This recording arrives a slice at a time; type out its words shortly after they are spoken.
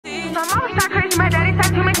So mama start crazy, my daddy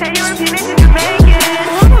talk to me, say you repeat it, just make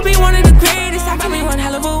it. I'ma be one of the greatest, I come in one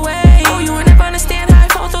hell of a way. Oh, you would never understand how I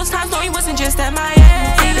felt those times, no, he wasn't just at my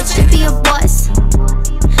age. Should be a boss,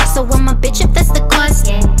 so I'm a bitch if that's the cost.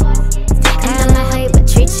 And I'm not hype, but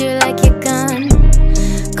treat you like you're gone.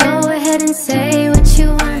 Go ahead and say what you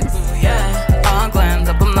want. Yeah, all glammed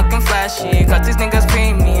up, I'm looking flashy. Got these niggas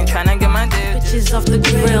paying me and tryna get my dick. Bitches off the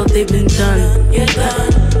grill, they've been done. You're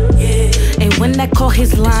done, yeah. And when that call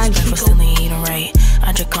his line, you constantly eating right.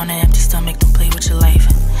 I drink on an empty stomach, don't play with your life.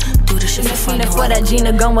 Do this shit for fun. for that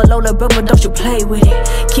Gina gun with Lola, but don't you play with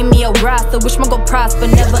it. Keep me a roster, wish my go prosper,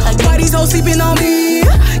 never again. Why these hoes sleeping on me?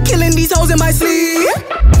 Killing these hoes in my sleep.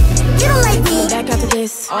 You don't like me. Back after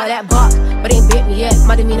this, all that bark, but ain't bit me yet.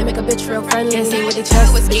 My demeanor make a bitch real friendly and see what they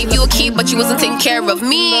trust. Was gave you a key, but you wasn't taking care of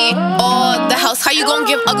me or the house. How you gon'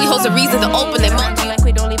 give ugly hoes a reason to open their mouth? Like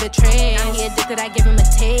we don't leave a trace. He addicted, I give him a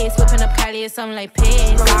taste. Whipping up Kylie or something like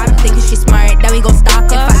piss. I'm thinking she's smart, that we gon' stalk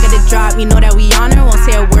her. If I get a drop, you know that we on her. Won't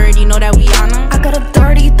say a word, you know that we on her. I got a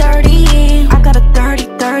 30-30, I got a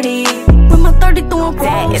 30-30. With my 30 doing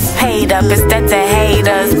that is paid up, it's dead to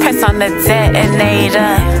haters. Press on the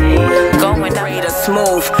detonator. Going raider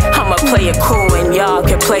smooth, I'ma play it cool and y'all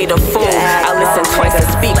can play the fool. I listen twice and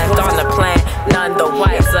speak on the plan. None the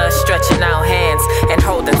wiser, stretching out hands and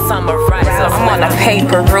holding summer riser. I'm on a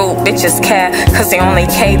paper route, bitches care, cause they only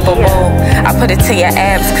capable. I put it to your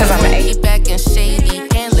abs, cause I'm an back and shady.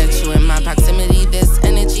 Can't let you in my proximity, this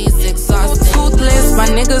energy's exhausting. Toothless, my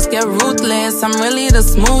niggas get ruthless. I'm really the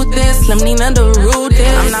smoothest, Slim Nina the rudest.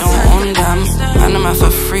 I'm not on them, and I'm out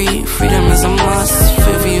for free. Freedom is a must,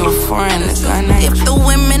 fit for you a foreign nigga. If the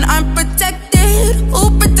women aren't protected,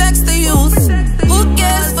 who protects the youth? Who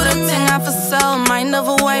cares for the thing I for sell? Mind of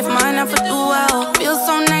a wife, mine I for do well. Feel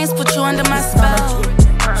so nice, put you under my spell.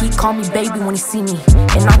 He call me baby when he see me,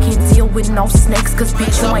 and I can't deal with no snakes, cause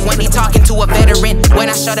bitch you ain't. When they talking to a veteran, when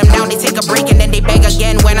I shut them down, they take a break and then they beg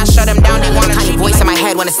again. When I shut them down, they want a tiny voice in my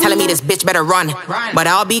head when it's telling me this bitch better run. But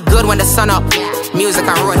I'll be good when the sun up. Music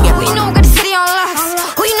on road, get me. We know got the city on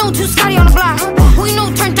locks. We know too Scotty on the block. We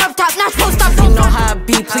know turn top, not supposed to stop. You know how I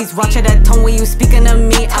be, please watch it that tone when you speaking to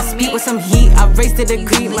me. I speak with some heat, I raised the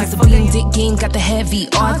degree. My fucking dick game got the heavy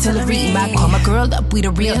artillery. I call my girl up, we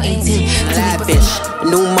the real 18. Lavish,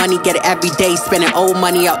 new money, get it every day. Spending old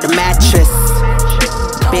money out the mattress.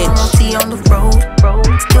 Bitch, T on the road,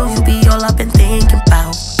 still you be all I've been thinking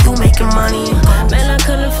about. You making money, man, I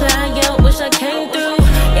couldn't fly out, wish I came through.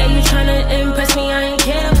 Yeah, you tryna impress me, I ain't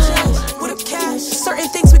care about. with a cash, certain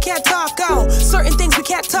things we can't talk out. Certain things we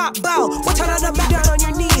can't talk about. We're turning up and down on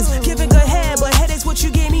your knees, giving good head, but head is what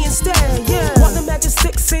you gave me instead. Yeah, want the magic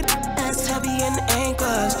 6 in ass heavy and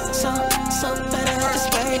anchors. So better have to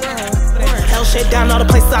spray down. Hell shit down all the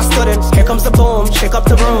places I stood in. Here comes the boom, shake up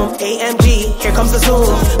the room. AMG, here comes the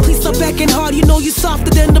zoom. Please stop backing hard, you know you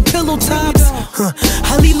softer than the pillow tops.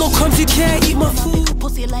 I leave no crumbs, you can't eat my food.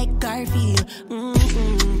 Pussy like Garfield.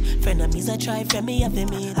 Frenemies I try, friend me up in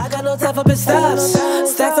me. I got no time for bitch stops.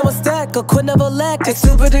 Stacks on a stack, or quit never lack. Take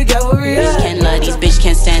super together, react. Can't love these bitch,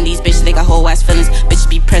 can't stand these bitches. They got whole ass feelings. Bitch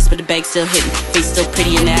be pressed, but the bag still hitting. Face still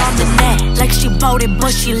pretty and ass still That, like she bought it,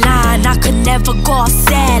 but she lied. I could never go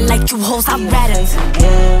sad like you hoes. I'm ready.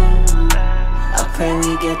 I pray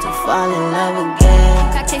we get to fall in love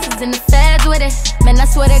again. Got cases in the feds with it. Man, I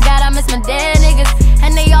swear to God, I miss my dead niggas.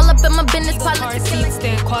 And they all up in my business politics. seats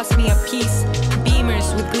that cost me a piece.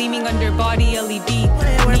 Beamers with gleaming underbody LED.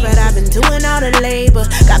 But I've been doing all the labor.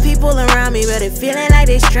 Got people around me, but they feeling like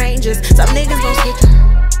they strangers. Some niggas gon' switch.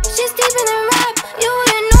 She's deep in the rap. You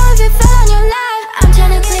wouldn't know if it fell on your lap. I'm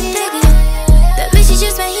tryna click bigger. That bitch she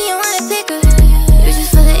just met, he don't wanna pick her. You just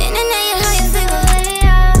for the internet, you how you figure.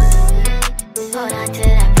 Hold on to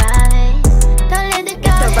that promise. Don't let the go.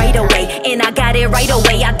 Right away, and I got it right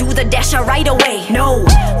away. I do the dash right away. No,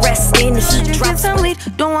 rest in the heat. Drop some weed.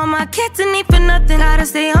 Don't want my cat to need for nothing. Gotta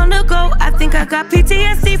stay on the go. I think I got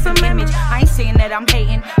PTSD from image. I ain't saying that I'm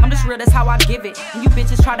hating, I'm just real, that's how I give it. And you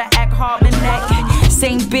bitches try to act hard and that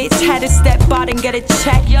same bitch had to step out and get a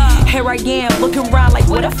check. Here I am, looking around like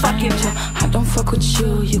what a fucking jet. I don't fuck with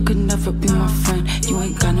you, you could never be my friend. You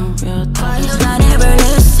ain't got no real talent. You not ever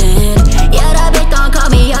listen. Yeah, that bitch don't call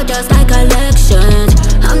me out just like elections.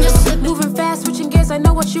 I'm just Moving fast, switching gears, I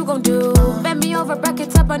know what you gon' do. Bend me over,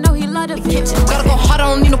 brackets up, I know he love the view. Gotta go hard, I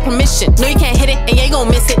don't need no permission. No, you can't hit it, and you ain't gon'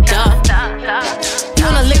 miss it, duh. You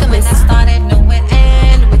wanna lick a miss. I started, no it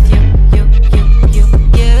end with you.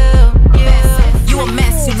 You a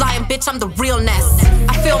mess, you lying bitch, I'm the realness.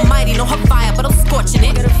 I feel mighty, no hot fire, but I'm scorching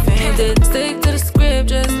it. Stick to the script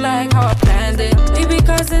just like how I planned it. We be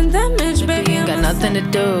causing damage, baby. Ain't got nothing to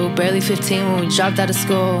to do. Barely 15 when we dropped out of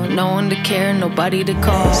school. No one to care, nobody to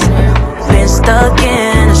call. Been stuck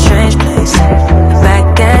in a strange place.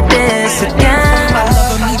 Back at this again. I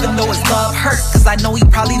love him even though his love hurt, cause I know he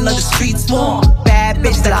probably love the streets more. Bad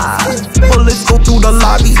bitch that bullets go through the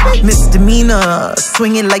lobby. Misdemeanor,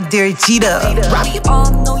 swinging like Derek Jeter. We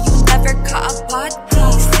all know you never caught a body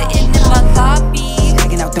sitting in my lobby.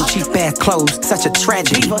 Dragging out them cheap ass clothes, such a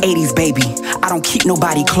tragedy. 80s baby, I don't keep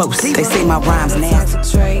nobody close. They say my rhymes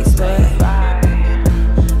nasty.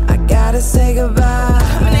 I gotta say goodbye.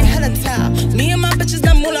 Coming in hella time. Me and my bitches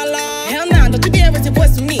done moolah la. Hell nah, don't you dare raise your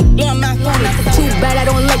voice to me. Blowing my phone. Too bad I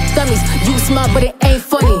don't like dummies. You smart, but it ain't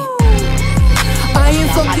funny. I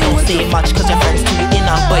ain't fucking I don't say much cause your friends too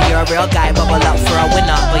enough, but you're a real guy, bubble up for a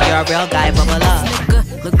winner. But you're a real guy, bubble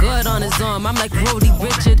up. Look good on his arm, I'm like Brody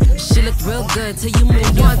Richard. Shit look real good till you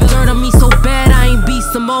move. One third of me so bad, I ain't be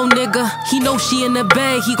some old nigga. He know she in the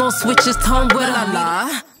bed, he gon' switch his tone with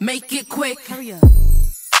her. Make it quick.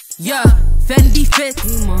 Yeah, Fendi fit.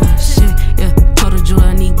 Shit, yeah. Told her Julia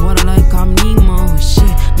I need water like I'm Nemo. Shit,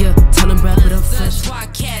 yeah. Tell him wrap it up fresh. Why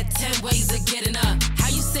cat 10 ways of getting up. How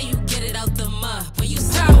you say you get it out the mud when you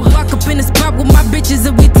stop? Walk up in the spot with my bitches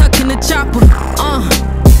and we tucking the chopper.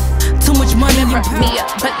 Too much money in me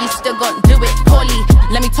up, but you still gon' do it poorly.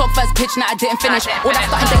 Let me talk first, bitch, now I didn't finish. All I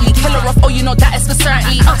started daily, kill her off, oh you know that is for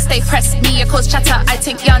certainly. Stay pressed, me, cause chatter. I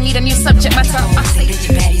think y'all need a new subject matter. Bitch,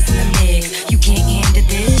 baddies in the mix. You can't handle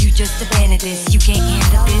this, you just a fan of this. You can't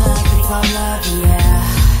handle this, it's all love,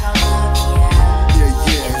 yeah.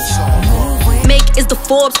 Make is the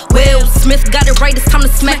Forbes, Will Smith got it right, it's time to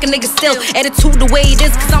smack a nigga still. Attitude the way it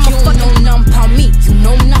is, cause I'm a fucking. You know nothing about me, you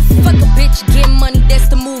know nothing. Fuck a bitch, get money, that's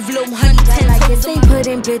the move, little honey. Like this ain't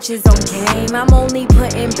putting bitches on game. I'm only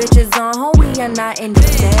putting bitches on hold. We are not in the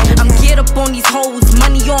same. I'm get up on these hoes,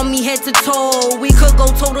 money on me head to toe. We could go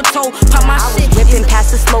toe to toe, pop my shit. Whipping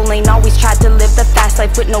past the slow lane, always tried to live the fast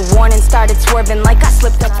life with no warning. Started swerving like I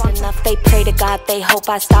slipped up on enough. They pray to God, they hope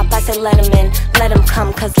I stop. I said let him in, let him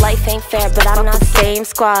come, cause life ain't fair. But I'm not the same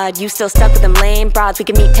squad. You still stuck with them lame broads. We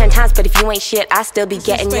can meet 10 times, but if you ain't shit, I still be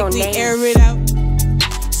getting your name. Air it out.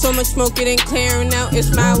 So much smoke it ain't clearing out.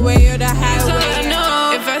 It's my way or the highway. So I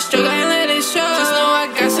know if I struggle and let it show, just know I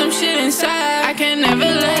got some shit inside. I can never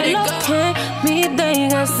let it go. Can't be they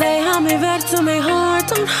gon' say I'm back to my heart,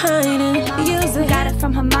 don't hide it. Use it. Got it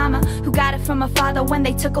from her mama, who got it from her father when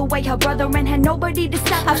they took away her brother and had nobody to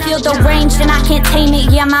stop. I feel the range and I can't tame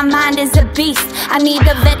it. Yeah, my mind is a beast. I need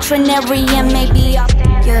a veterinarian, maybe up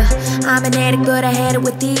there. Yeah, I'm an addict, but I had it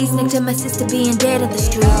with these. Next to my sister being dead in the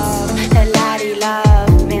streets. That lottie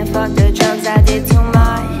love, man, fuck the drugs, I did too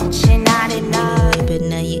much and not enough. But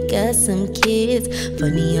now you got some kids.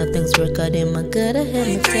 Funny how things work out in my gut, I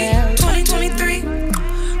had to tell. 2023,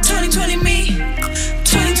 2020 me,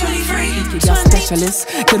 2023. Your specialist,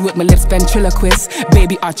 good with my lips, ventriloquist.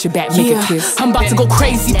 Baby, arch your back, make a kiss. I'm about to go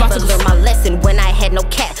crazy, Never learned my lesson when I had no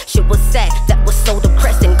cat. Shit was sad, that was so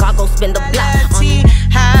depressing. God go spin the block.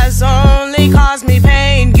 Has only caused me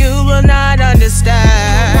pain, you will not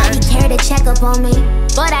understand. Nobody care to check up on me,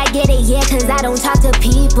 but I get it, yeah, cause I don't talk to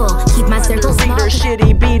people. Keep my circle small. Beater,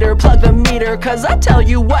 shitty beater, plug the meter, cause I tell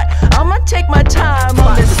you what, I'ma take my time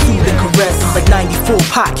on this heater. Caress like 94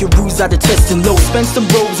 Pac, your bruise out of test and low. Spend some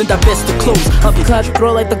robes and divest the clothes. Up your clutch,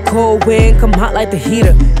 throw like the cold wind, come hot like the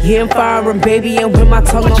heater. Yeah, I'm firing, baby, and with my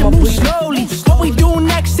tongue on my breathe. Slowly, what we do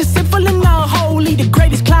next is simple and not holy. The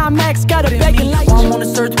greatest climax, gotta beg it like I'm on a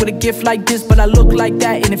search with a gift like this, but I look like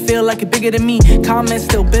that and it feel like it bigger than me. Comments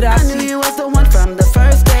still bitter, I knew you was the one from the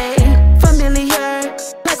first day. Familiar,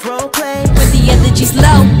 like role play. When the energy's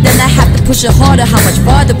low, then I have to push it harder. How much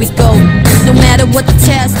farther we go, no matter what the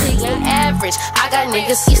test is. Average, I got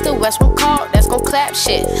niggas east to west from call, that's gon' clap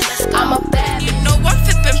shit. I'm a bad, You know I'm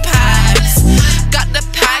flipping pipes. Got the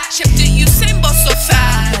pack, checked it, you say boss so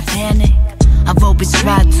fast. I panic. I've always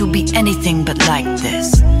tried to be anything but like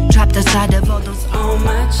this. Trapped outside of all those on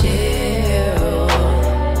my chill.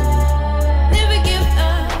 Never give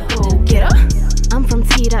up. Go get up. I'm from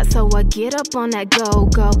T-Dot, so I get up on that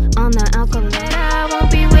go-go. On the alcohol. I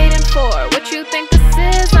won't be waiting for what you think this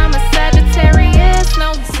is. I'm a Sagittarius,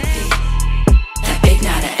 no. big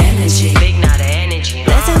knot of energy. Big knot of energy.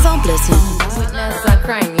 Blessings on blessings. Witness a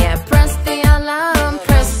crime, yeah. Press the alarm,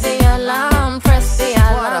 press the alarm, press the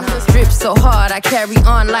alarm. Drip so hard, I carry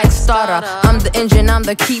on like starter. I'm the engine, I'm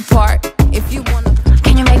the key part. If you wanna,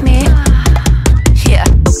 Can you make me? Yeah.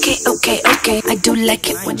 Okay, I do like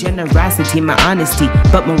it when generosity, my honesty,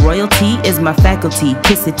 but my royalty is my faculty.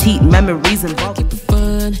 Kiss the teeth, memories and Keep it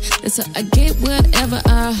fun, that's how I get whatever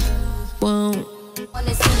I want.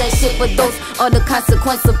 Wanna see that shit, but those are the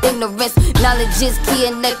consequence of ignorance. Knowledge is key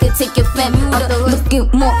and that can take your fam out the hood. Looking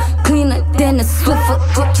more cleaner than a Swiffer.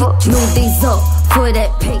 New days up for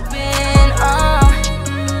that pay.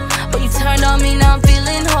 But you turned on me, now I'm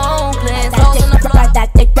feeling hopeless.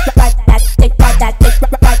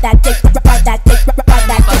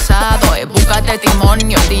 Pasado es busca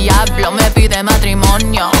testimonio, diablo me pide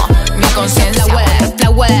matrimonio. Mi conciencia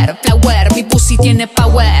flower, mi pussy tiene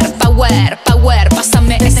power,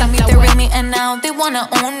 pásame esa flower. They real me and now they wanna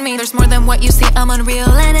own me. There's more than what you see, I'm unreal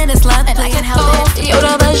and it is love and I can help it. Y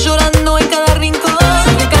ahora vas llorando en cada rincón,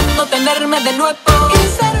 suplicando tenerme de nuevo.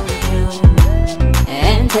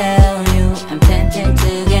 And tell you I'm tempted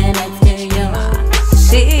to get next to you.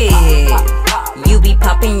 Shit, you be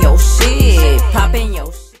popping your shit, popping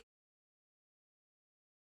your shit.